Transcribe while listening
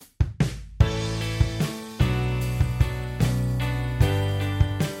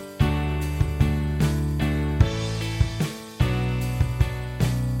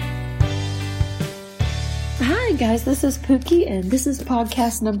guys, this is Pookie, and this is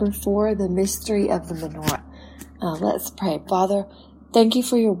podcast number 4, The Mystery of the Menorah. Let's pray. Father, thank you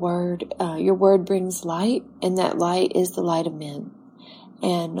for your word. Your word brings light, and that light is the light of men.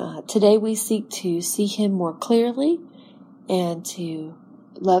 And today we seek to see him more clearly and to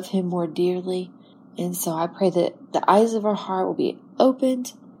love him more dearly. And so I pray that the eyes of our heart will be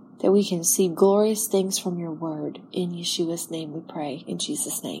opened, that we can see glorious things from your word. In Yeshua's name we pray. In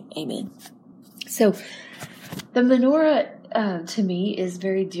Jesus' name, amen. So, the menorah to me is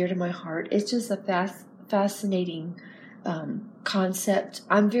very dear to my heart. It's just a fascinating concept.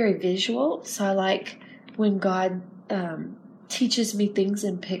 I'm very visual, so I like when God teaches me things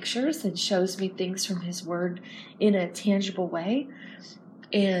in pictures and shows me things from his word in a tangible way.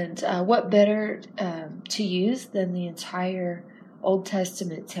 And what better to use than the entire Old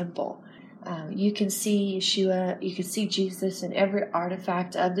Testament temple? You can see Yeshua, you can see Jesus in every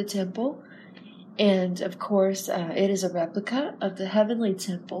artifact of the temple. And of course, it is a replica of the heavenly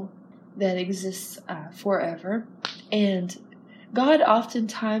temple that exists forever. And God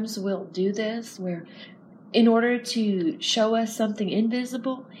oftentimes will do this, where in order to show us something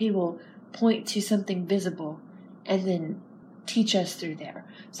invisible, he will point to something visible and then teach us through there.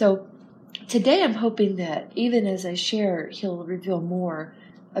 So today I'm hoping that even as I share, he'll reveal more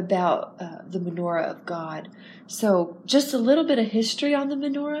about the menorah of God. So just a little bit of history on the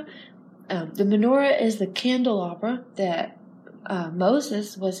menorah. The menorah is the candelabra that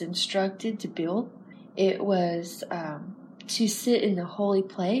Moses was instructed to build. It was to sit in the holy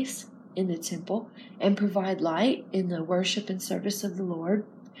place in the temple and provide light in the worship and service of the Lord.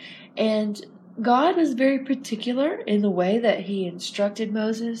 And God was very particular in the way that he instructed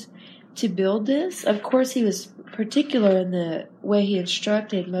Moses to build this. Of course, he was particular in the way he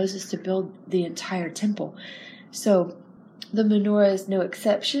instructed Moses to build the entire temple. So the menorah is no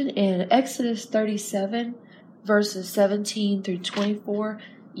exception. In Exodus 37, verses 17 through 24,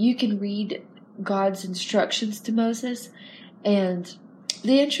 you can read God's instructions to Moses. And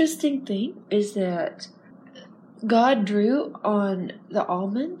the interesting thing is that God drew on the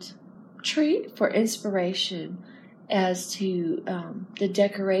almond tree for inspiration as to the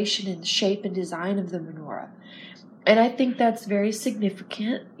decoration and shape and design of the menorah. And I think that's very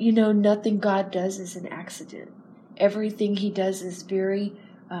significant. You know, nothing God does is an accident. Everything he does is very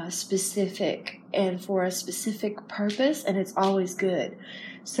specific and for a specific purpose, and it's always good.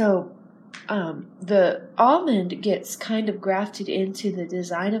 So the almond gets kind of grafted into the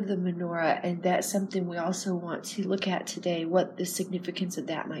design of the menorah, and that's something we also want to look at today, what the significance of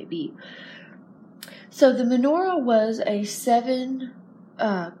that might be. So the menorah was a 7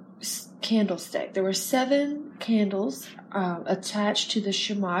 candlestick. There were 7 candles attached to the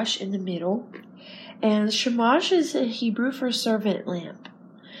shamash in the middle. And shamash is a Hebrew for servant lamp.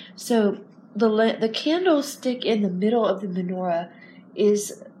 So the candlestick in the middle of the menorah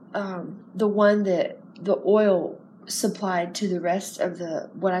is the one that the oil supplied to the rest of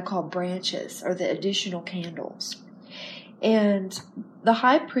the what I call branches, or the additional candles. And the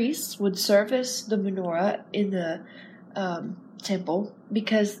high priest would service the menorah in the temple,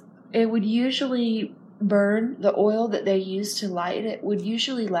 because it would usually burn, the oil that they used to light it would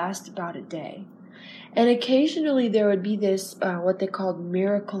usually last about a day. And occasionally there would be this, what they called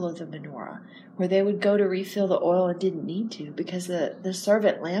miracle of the menorah, where they would go to refill the oil and didn't need to because the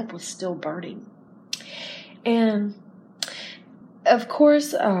servant lamp was still burning. And of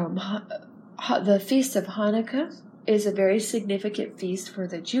course, the Feast of Hanukkah is a very significant feast for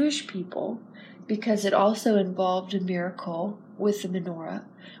the Jewish people because it also involved a miracle with the menorah,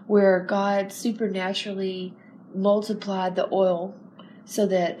 where God supernaturally multiplied the oil so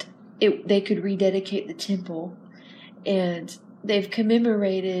that they could rededicate the temple. And they've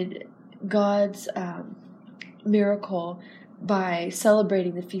commemorated God's miracle by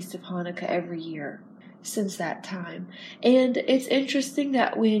celebrating the Feast of Hanukkah every year since that time. And it's interesting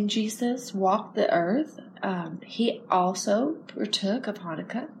that when Jesus walked the earth, he also partook of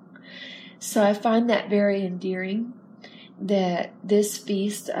Hanukkah. So I find that very endearing, that this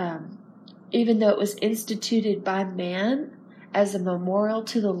feast, even though it was instituted by man as a memorial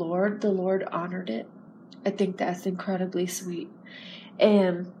to the Lord honored it. I think that's incredibly sweet.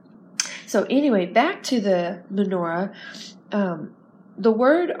 And so anyway, back to the menorah. The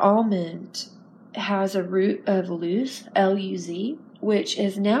word almond has a root of luz, L-U-Z, which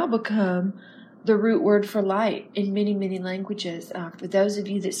has now become the root word for light in many, many languages. For those of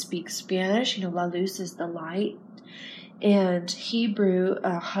you that speak Spanish, you know, la luz is the light. And Hebrew,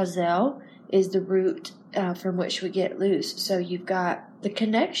 hazel, is the root from which we get luz. So you've got the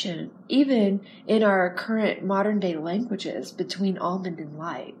connection, even in our current modern day languages, between almond and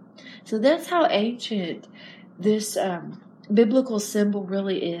light. So that's how ancient this biblical symbol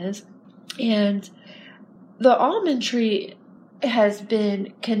really is. And the almond tree has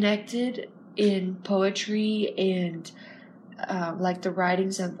been connected in poetry and like the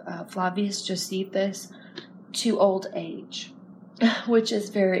writings of Flavius Josephus to old age, which is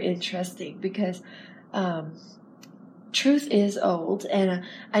very interesting because truth is old. And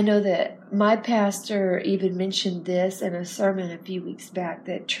I know that my pastor even mentioned this in a sermon a few weeks back,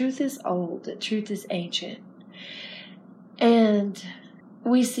 that truth is old, that truth is ancient. And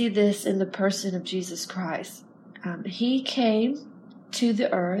we see this in the person of Jesus Christ. He came to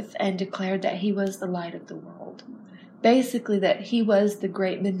the earth and declared that he was the light of the world. Basically, that he was the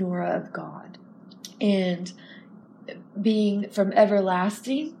great menorah of God. And being from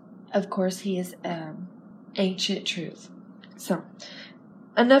everlasting, of course, he is ancient truth. So,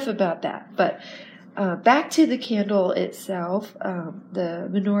 enough about that. But back to the candle itself, the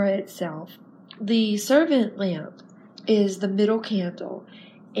menorah itself. The servant lamp is the middle candle.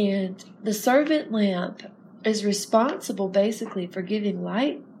 And the servant lamp is responsible basically for giving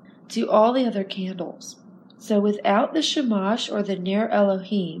light to all the other candles. So without the shamash or the Ner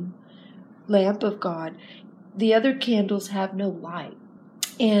Elohim, lamp of God, the other candles have no light.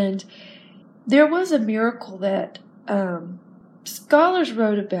 And there was a miracle that scholars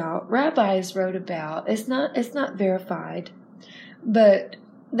wrote about, rabbis wrote about. It's not verified, but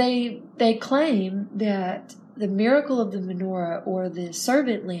they claim that the miracle of the menorah or the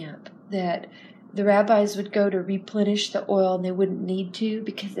servant lamp, that the rabbis would go to replenish the oil and they wouldn't need to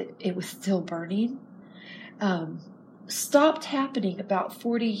because it was still burning, stopped happening about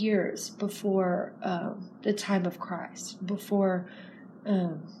 40 years before the time of Christ, before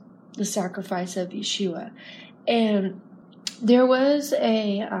the sacrifice of Yeshua. And there was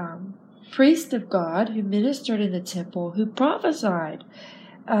a priest of God who ministered in the temple who prophesied,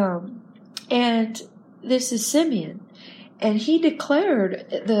 and this is Simeon. And he declared,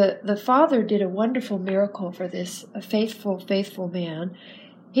 the Father did a wonderful miracle for this faithful man.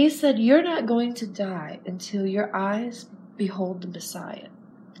 He said, "You're not going to die until your eyes behold the Messiah."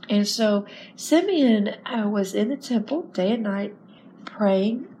 And so Simeon was in the temple day and night,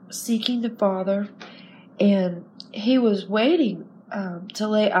 praying, seeking the Father, and he was waiting to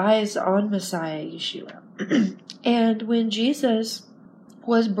lay eyes on Messiah Yeshua. And when Jesus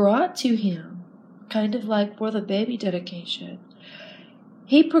was brought to him, kind of like for the baby dedication,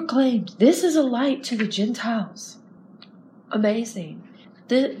 he proclaimed, "This is a light to the Gentiles." Amazing.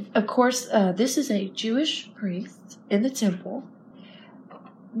 Of course, this is a Jewish priest in the temple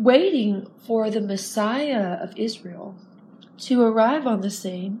waiting for the Messiah of Israel to arrive on the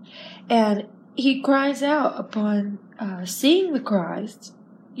scene, and he cries out upon seeing the Christ,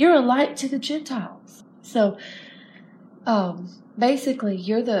 "You're a light to the Gentiles." So, basically,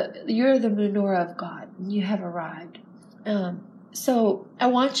 you're the menorah of God. You have arrived. So I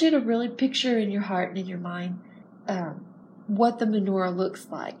want you to really picture in your heart and in your mind what the menorah looks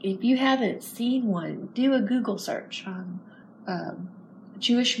like. If you haven't seen one, do a Google search on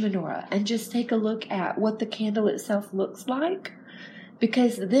Jewish menorah and just take a look at what the candle itself looks like.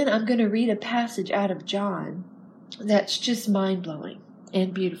 Because then I'm going to read a passage out of John that's just mind-blowing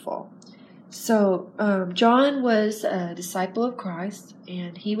and beautiful. So John was a disciple of Christ,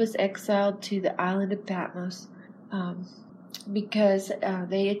 and he was exiled to the island of Patmos because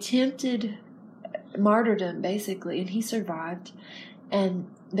they attempted martyrdom, basically, and he survived, and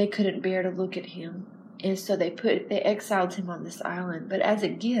they couldn't bear to look at him, and so they exiled him on this island, but as a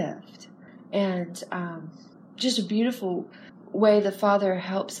gift. And just a beautiful way the Father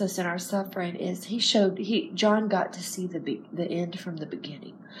helps us in our suffering is John got to see the end from the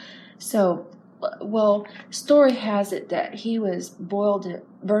beginning. So, story has it that he was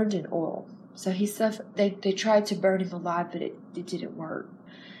burned in oil. So he suffered. They tried to burn him alive, but it didn't work.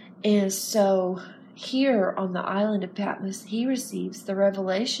 And so here on the island of Patmos, he receives the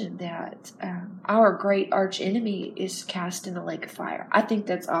revelation that our great arch enemy is cast in the lake of fire. I think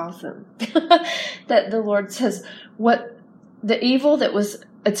that's awesome. That the Lord says, what the evil that was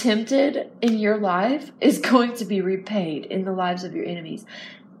attempted in your life is going to be repaid in the lives of your enemies.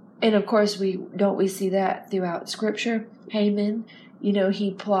 And of course, we see that throughout Scripture. Haman,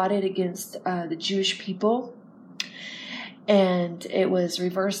 he plotted against the Jewish people, and it was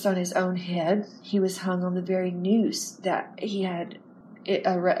reversed on his own head. He was hung on the very noose that he had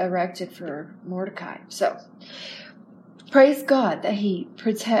erected for Mordecai. So, praise God that he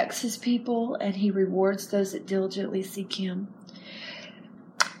protects his people and he rewards those that diligently seek him.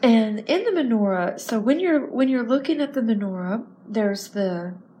 And in the menorah, so when you're looking at the menorah, there's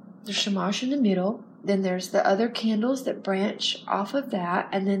the shamash in the middle. Then there's the other candles that branch off of that,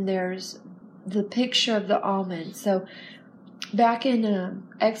 and then there's the picture of the almond. So back in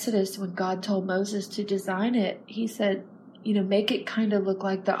Exodus, when God told Moses to design it, he said, make it kind of look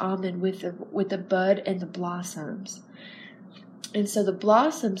like the almond with the bud and the blossoms. And so the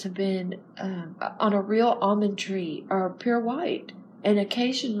blossoms have been on a real almond tree are pure white and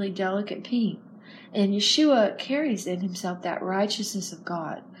occasionally delicate pink. And Yeshua carries in himself that righteousness of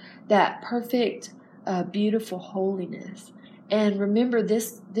God, that perfect, beautiful holiness. And remember,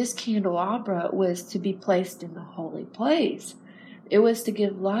 this candelabra was to be placed in the holy place. It was to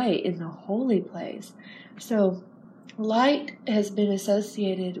give light in the holy place. So light has been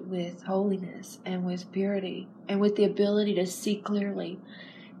associated with holiness and with purity and with the ability to see clearly.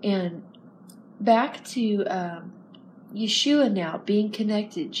 And back to Yeshua now being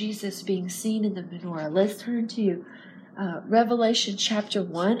connected, Jesus being seen in the menorah. Let's turn to Revelation chapter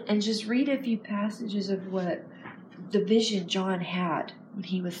 1 and just read a few passages of what the vision John had when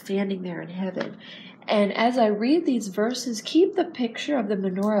he was standing there in heaven. And as I read these verses, keep the picture of the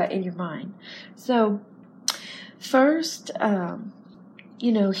menorah in your mind. So first,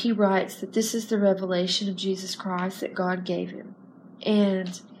 he writes that this is the revelation of Jesus Christ that God gave him.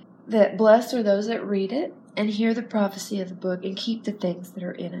 And that blessed are those that read it and hear the prophecy of the book and keep the things that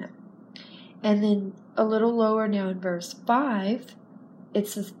are in it. And then a little lower now in verse 5, it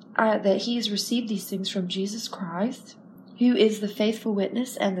says that he has received these things from Jesus Christ, who is the faithful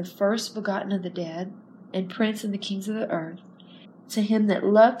witness and the first begotten of the dead and prince of the kings of the earth, to him that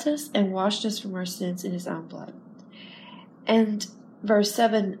loved us and washed us from our sins in his own blood. And verse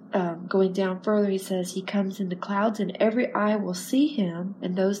 7, going down further, he says, he comes in the clouds and every eye will see him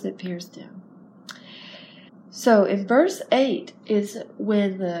and those that pierced him. So in verse 8 is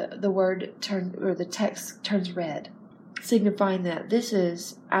when the word the text turns red, signifying that this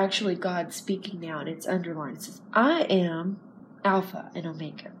is actually God speaking now, and it's underlined. It says, I am Alpha and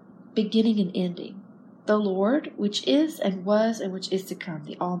Omega, beginning and ending, the Lord, which is and was and which is to come,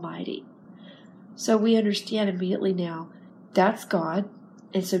 the Almighty. So we understand immediately now that's God,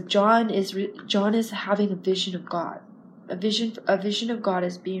 and so John is having a vision of God. A vision of God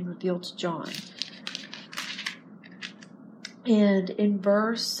is being revealed to John. And in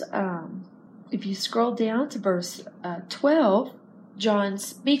verse, if you scroll down to verse 12, John's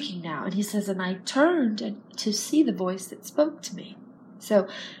speaking now, and he says, and I turned to see the voice that spoke to me. So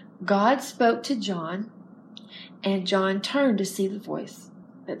God spoke to John, and John turned to see the voice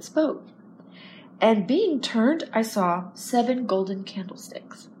that spoke. And being turned, I saw 7 golden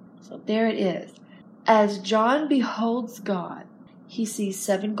candlesticks. So there it is. As John beholds God, he sees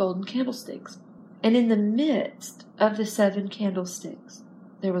 7 golden candlesticks. And in the midst of the 7 candlesticks,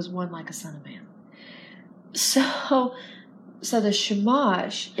 there was one like a son of man. So the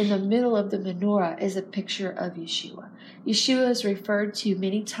shamash in the middle of the menorah is a picture of Yeshua. Yeshua is referred to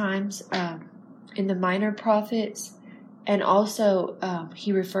many times in the minor prophets, and also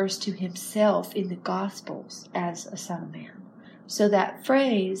he refers to himself in the Gospels as a son of man. So that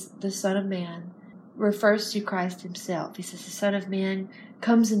phrase, the Son of Man, refers to Christ himself. He says the Son of Man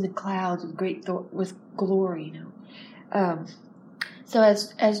comes in the clouds with glory. So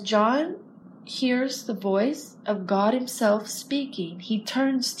as John hears the voice of God himself speaking, he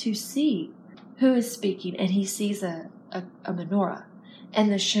turns to see who is speaking, and he sees a menorah,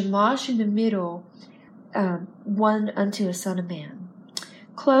 and the shamash in the middle, one unto a son of man,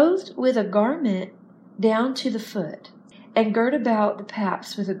 clothed with a garment down to the foot, and girt about the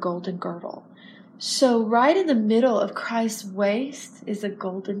paps with a golden girdle. So right in the middle of Christ's waist is a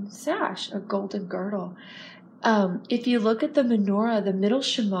golden sash, a golden girdle. If you look at the menorah, the middle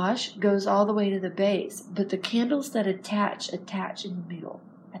shamash goes all the way to the base, but the candles that attach in the middle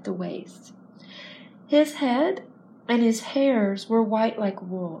at the waist. His head and his hairs were white like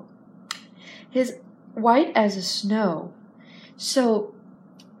wool, his white as a snow. So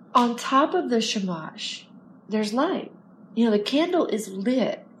on top of the shamash, there's light. The candle is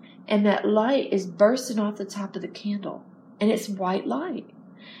lit, and that light is bursting off the top of the candle, and it's white light.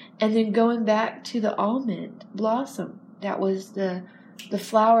 And then going back to the almond blossom, that was the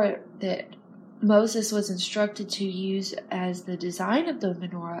flower that Moses was instructed to use as the design of the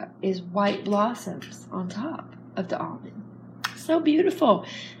menorah, is white blossoms on top of the almond. So beautiful.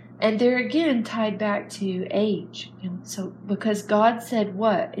 And they're again tied back to age. So because God said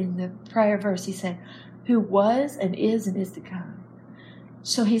what in the prior verse? He said, who was and is to come.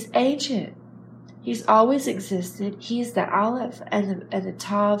 So he's ancient. He's always existed. He is the Aleph and the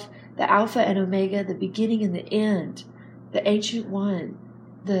Tav, the Alpha and Omega, the beginning and the end, the Ancient One,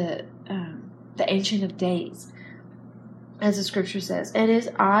 the Ancient of Days, as the Scripture says. And his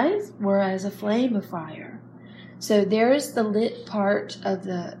eyes were as a flame of fire. So there's the lit part of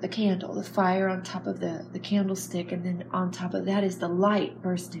the candle, the fire on top of the candlestick, and then on top of that is the light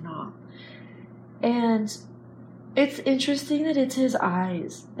bursting off. And it's interesting that it's his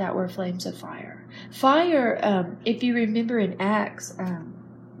eyes that were flames of fire. Fire, if you remember in Acts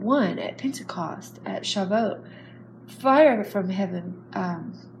 1 at Pentecost, at Shavuot, fire from heaven,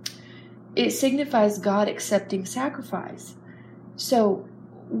 it signifies God accepting sacrifice. So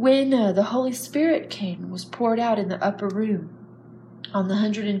when the Holy Spirit came and was poured out in the upper room on the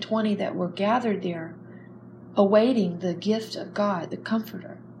 120 that were gathered there, awaiting the gift of God, the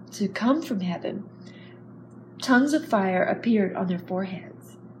Comforter, to come from heaven, tongues of fire appeared on their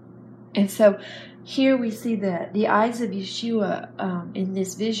foreheads. And so here we see that the eyes of Yeshua in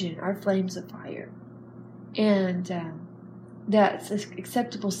this vision are flames of fire. And that's an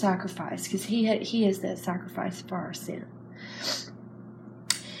acceptable sacrifice, because he is that sacrifice for our sin.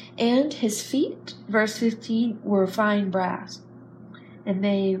 And his feet, verse 15, were fine brass, and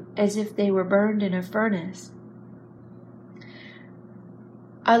they, as if they were burned in a furnace.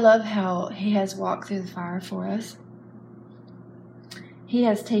 I love how he has walked through the fire for us. He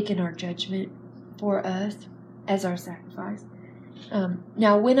has taken our judgment for us as our sacrifice.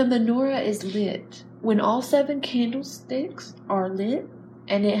 Now, when a menorah is lit, when all 7 candlesticks are lit,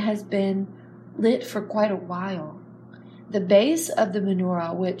 and it has been lit for quite a while, the base of the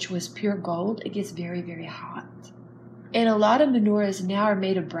menorah, which was pure gold, it gets very, very hot. And a lot of menorahs now are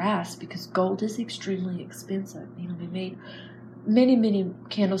made of brass because gold is extremely expensive. They made many, many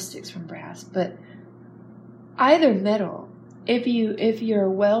candlesticks from brass. But either metal, if you're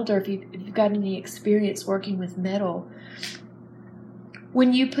a welder, if you've got any experience working with metal,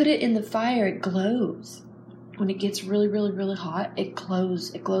 when you put it in the fire, it glows. When it gets really, really, really hot, it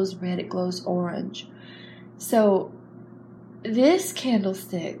glows. It glows red. It glows orange. So this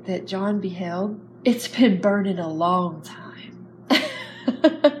candlestick that John beheld, it's been burning a long time.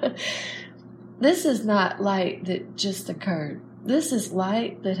 This is not light that just occurred. This is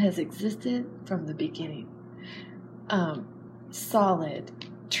light that has existed from the beginning. Solid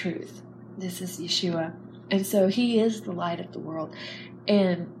truth. This is Yeshua. And so he is the light of the world.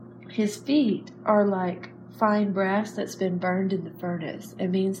 And his feet are like fine brass that's been burned in the furnace. It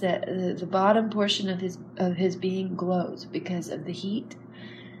means that the bottom portion of his being glows because of the heat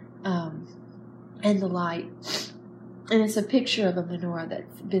and the light. And it's a picture of a menorah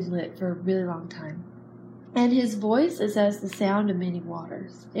that's been lit for a really long time. And his voice is as the sound of many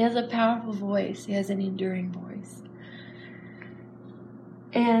waters. He has a powerful voice. He has an enduring voice.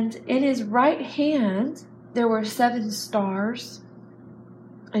 And in his right hand there were 7 stars,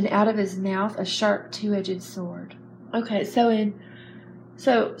 and out of his mouth a sharp 2-edged sword. Okay,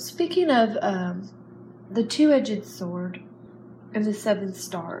 so speaking of the 2-edged sword and the 7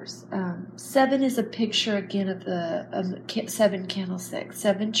 stars, 7 is a picture again of the 7 candlesticks,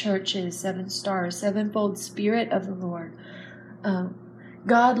 7 churches, 7 stars, 7-fold Spirit of the Lord.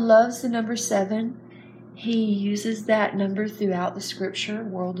 God loves the number 7. He uses that number throughout the Scripture. The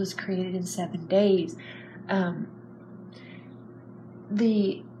world was created in 7 days.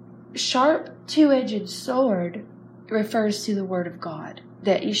 The sharp 2-edged sword refers to the Word of God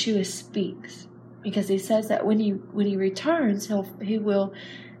that Yeshua speaks, because he says that when he returns, he will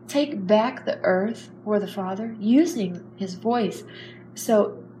take back the earth for the Father using his voice.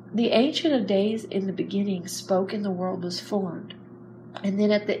 So the Ancient of Days in the beginning spoke and the world was formed. And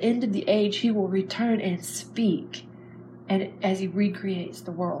then at the end of the age, he will return and speak, and as he recreates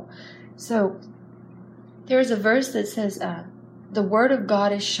the world. So there's a verse that says, the Word of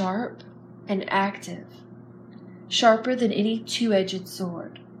God is sharp and active, sharper than any 2-edged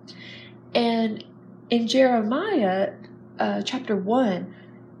sword. And in Jeremiah chapter 1,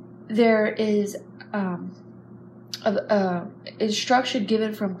 there is instruction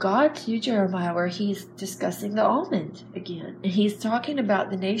given from God to Jeremiah where he's discussing the almond again. And he's talking about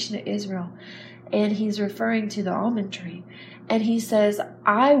the nation of Israel, and he's referring to the almond tree. And he says,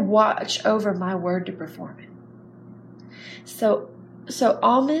 I watch over my word to perform it. So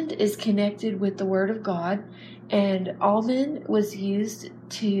almond is connected with the Word of God, and almond was used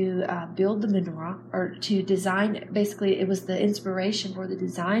to build the menorah, or to design. Basically, it was the inspiration for the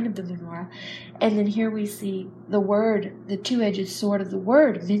design of the menorah. And then here we see the Word, the 2-edged sword of the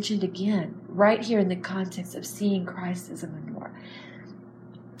Word, mentioned again, right here in the context of seeing Christ as a menorah.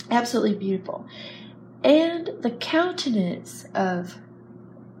 Absolutely beautiful. And the countenance of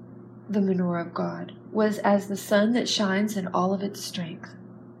the menorah of God was as the sun that shines in all of its strength.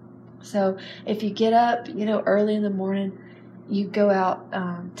 So if you get up, early in the morning, you go out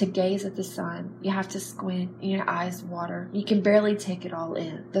to gaze at the sun, you have to squint, your eyes water. You can barely take it all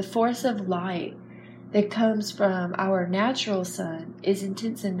in. The force of light that comes from our natural sun is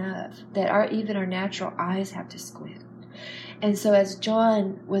intense enough that even our natural eyes have to squint. And so as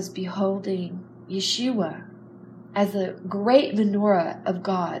John was beholding Yeshua as the great menorah of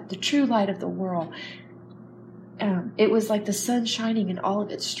God, the true light of the world, it was like the sun shining in all of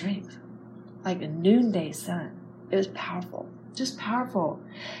its strength, like a noonday sun. It was powerful, just powerful.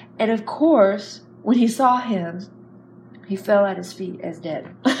 And of course, when he saw him, he fell at his feet as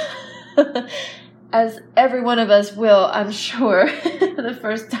dead. As every one of us will, I'm sure, the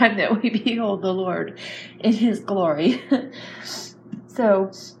first time that we behold the Lord in his glory. So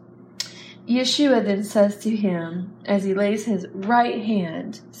Yeshua then says to him, as he lays his right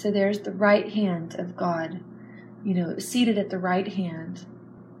hand, so there's the right hand of God, seated at the right hand,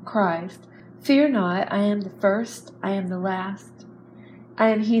 Christ, "Fear not, I am the first, I am the last. I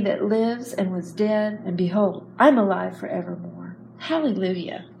am he that lives and was dead, and behold, I'm alive forevermore."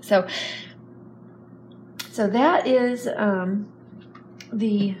 Hallelujah. So that is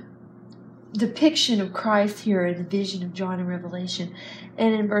the depiction of Christ here in the vision of John in Revelation.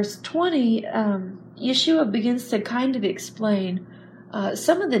 And in verse 20, Yeshua begins to kind of explain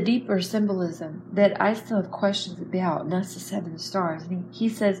some of the deeper symbolism that I still have questions about, and that's the 7 stars. And he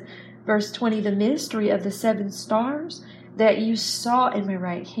says, verse 20, "The mystery of the 7 stars that you saw in my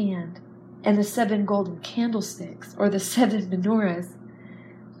right hand, and the 7 golden candlesticks, or the 7 menorahs,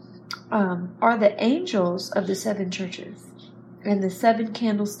 are the angels of the 7 churches, and the 7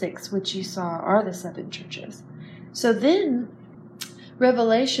 candlesticks which you saw are the 7 churches." So then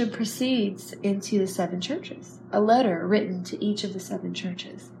Revelation proceeds into the 7 churches, a letter written to each of the 7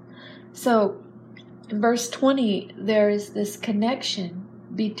 churches. So in verse 20, there is this connection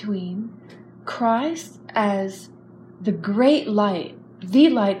between Christ as the great light, the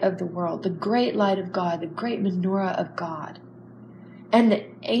light of the world, the great light of God, the great menorah of God, and the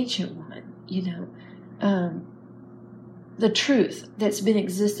ancient one, the truth that's been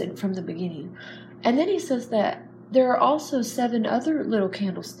existent from the beginning. And then he says that there are also 7 other little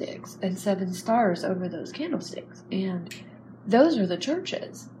candlesticks and 7 stars over those candlesticks. And those are the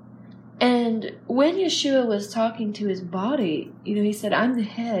churches. And when Yeshua was talking to his body, he said, "I'm the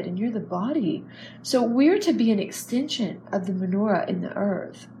head and you're the body." So we're to be an extension of the menorah in the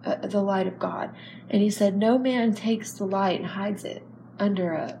earth, the light of God. And he said, "No man takes the light and hides it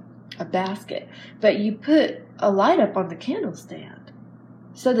under a basket, but you put a light up on the candlestand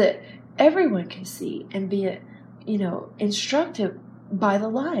so that everyone can see and be, instructed by the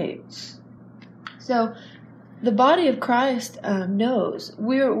light." So the body of Christ knows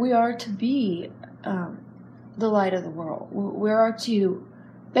we are to be the light of the world. We are to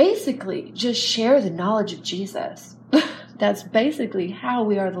basically just share the knowledge of Jesus. That's basically how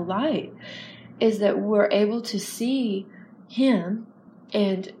we are the light, is that we're able to see him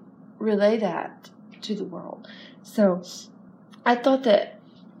and relay that to the world. So I thought that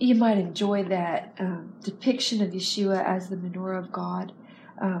you might enjoy that depiction of Yeshua as the menorah of God.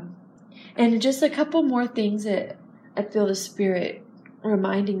 And just a couple more things that I feel the Spirit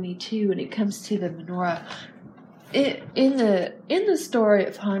reminding me too when it comes to the menorah. In the story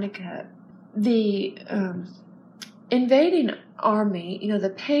of Hanukkah, the invading army, the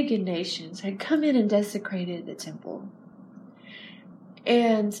pagan nations, had come in and desecrated the temple.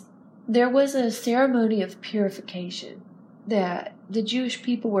 And there was a ceremony of purification that the Jewish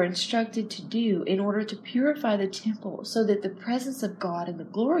people were instructed to do in order to purify the temple so that the presence of God and the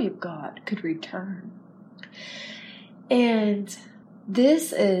glory of God could return. And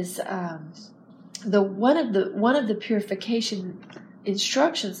this is one of the purification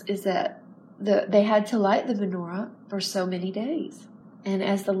instructions is that they had to light the menorah for so many days. And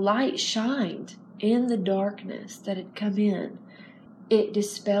as the light shined in the darkness that had come in, it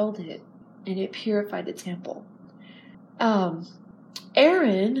dispelled it and it purified the temple.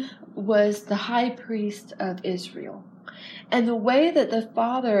 Aaron was the high priest of Israel. And the way that the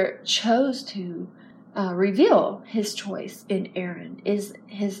Father chose to reveal his choice in Aaron is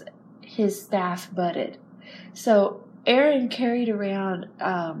his staff budded. So Aaron carried around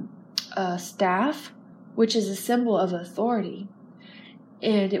a staff, which is a symbol of authority.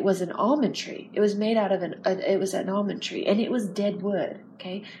 And it was an almond tree. It was made out of an almond tree, and it was dead wood.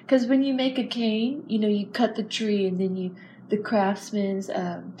 Okay, because when you make a cane, you cut the tree, and then the craftsmen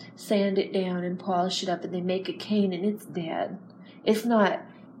sand it down and polish it up, and they make a cane, and it's dead. It's not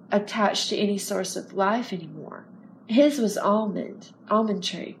attached to any source of life anymore. His was almond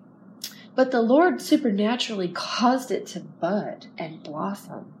tree, but the Lord supernaturally caused it to bud and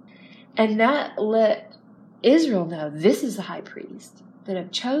blossom, and that let Israel know this is the high priest that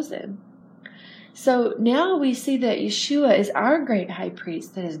I've chosen. So now we see that Yeshua is our great high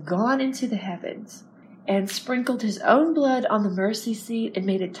priest that has gone into the heavens. and sprinkled his own blood on the mercy seat and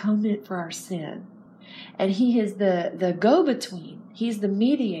made atonement for our sin. And he is the go-between. He's the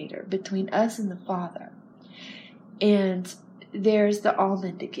mediator between us and the Father. And there's the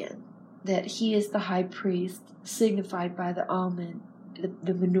almond again, that he is the high priest, signified by the almond,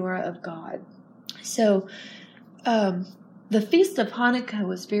 the menorah of God. So the Feast of Hanukkah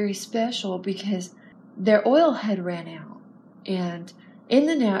was very special because their oil had ran out. And in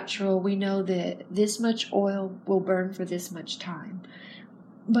the natural, we know that this much oil will burn for this much time.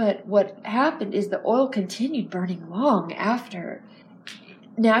 But what happened is the oil continued burning long after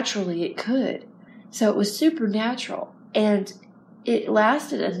naturally it could. So it was supernatural. And it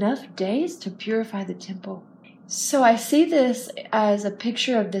lasted enough days to purify the temple. So I see this as a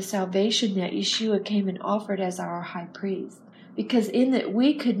picture of the salvation that Yeshua came and offered as our high priest. Because in that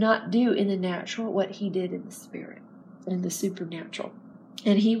we could not do in the natural what he did in the spirit, in the supernatural.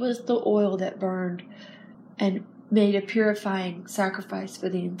 And he was the oil that burned and made a purifying sacrifice for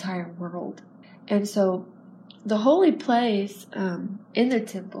the entire world. And so the holy place in the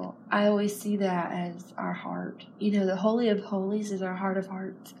temple, I always see that as our heart. You know, the Holy of Holies is our heart of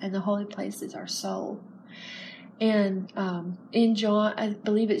hearts, and the holy place is our soul. And in John, I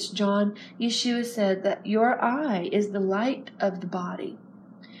believe it's John, Yeshua said that your eye is the light of the body.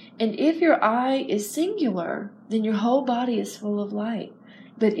 And if your eye is singular, then your whole body is full of light.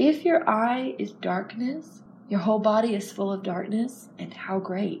 But if your eye is darkness, your whole body is full of darkness. And how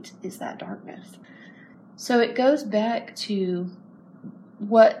great is that darkness? So it goes back to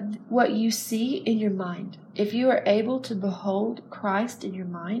what you see in your mind. If you are able to behold Christ in your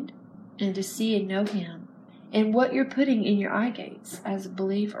mind and to see and know him, and what you're putting in your eye gates as a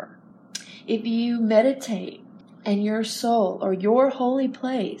believer. If you meditate and your soul or your holy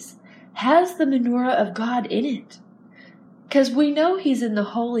place has the menorah of God in it, because we know he's in the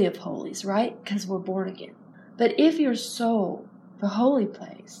Holy of Holies, right? Because we're born again. But if your soul, the holy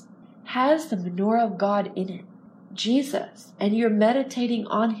place, has the menorah of God in it, Jesus, and you're meditating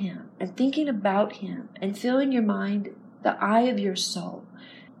on him and thinking about him and filling your mind, the eye of your soul,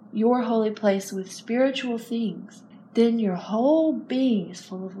 your holy place with spiritual things, then your whole being is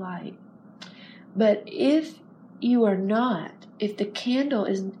full of light. But if you are not, if the candle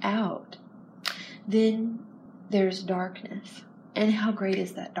isn't out, then there's darkness. And how great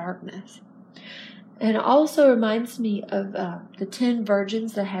is that darkness? And it also reminds me of the 10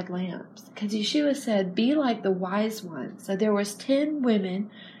 virgins that had lamps. Because Yeshua said, be like the wise ones. So there was 10 women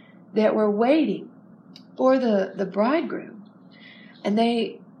that were waiting for the bridegroom. And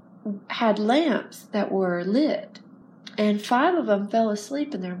they had lamps that were lit, and 5 of them fell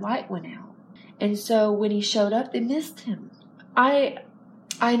asleep and their light went out. And so when he showed up, they missed him. I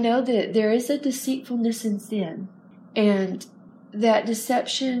know that there is a deceitfulness in sin, and that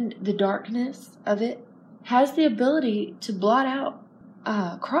deception, the darkness of it, has the ability to blot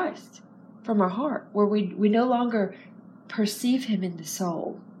out Christ from our heart, where we no longer perceive him in the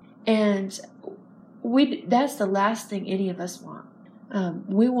soul. And that's the last thing any of us want.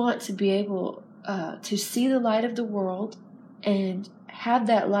 We want to be able to see the light of the world and have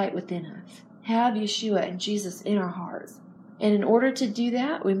that light within us. Have Yeshua and Jesus in our hearts. And in order to do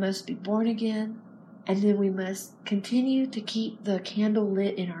that, we must be born again. And then we must continue to keep the candle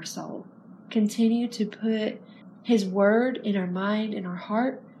lit in our soul. Continue to put his word in our mind and our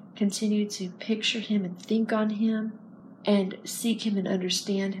heart. Continue to picture him and think on him. And seek him and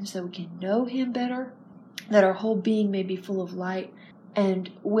understand him so we can know him better. That our whole being may be full of light.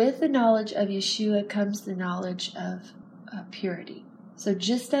 And with the knowledge of Yeshua comes the knowledge of purity. So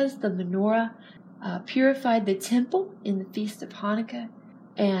just as the menorah purified the temple in the Feast of Hanukkah,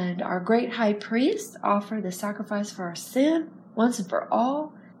 and our great high priest offered the sacrifice for our sin once and for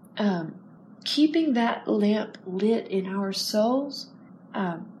all, keeping that lamp lit in our souls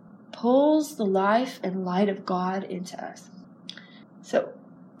pulls the life and light of God into us. So,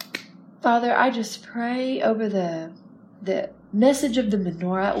 Father, I just pray over the message of the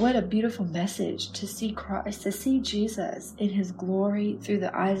menorah. What a beautiful message to see Christ, to see Jesus in his glory through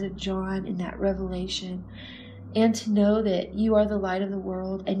the eyes of John in that revelation, and to know that you are the light of the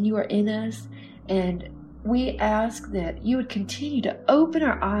world and you are in us. And we ask that you would continue to open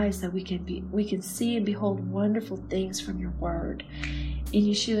our eyes so we can see and behold wonderful things from your word. In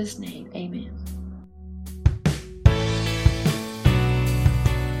Yeshua's name, amen.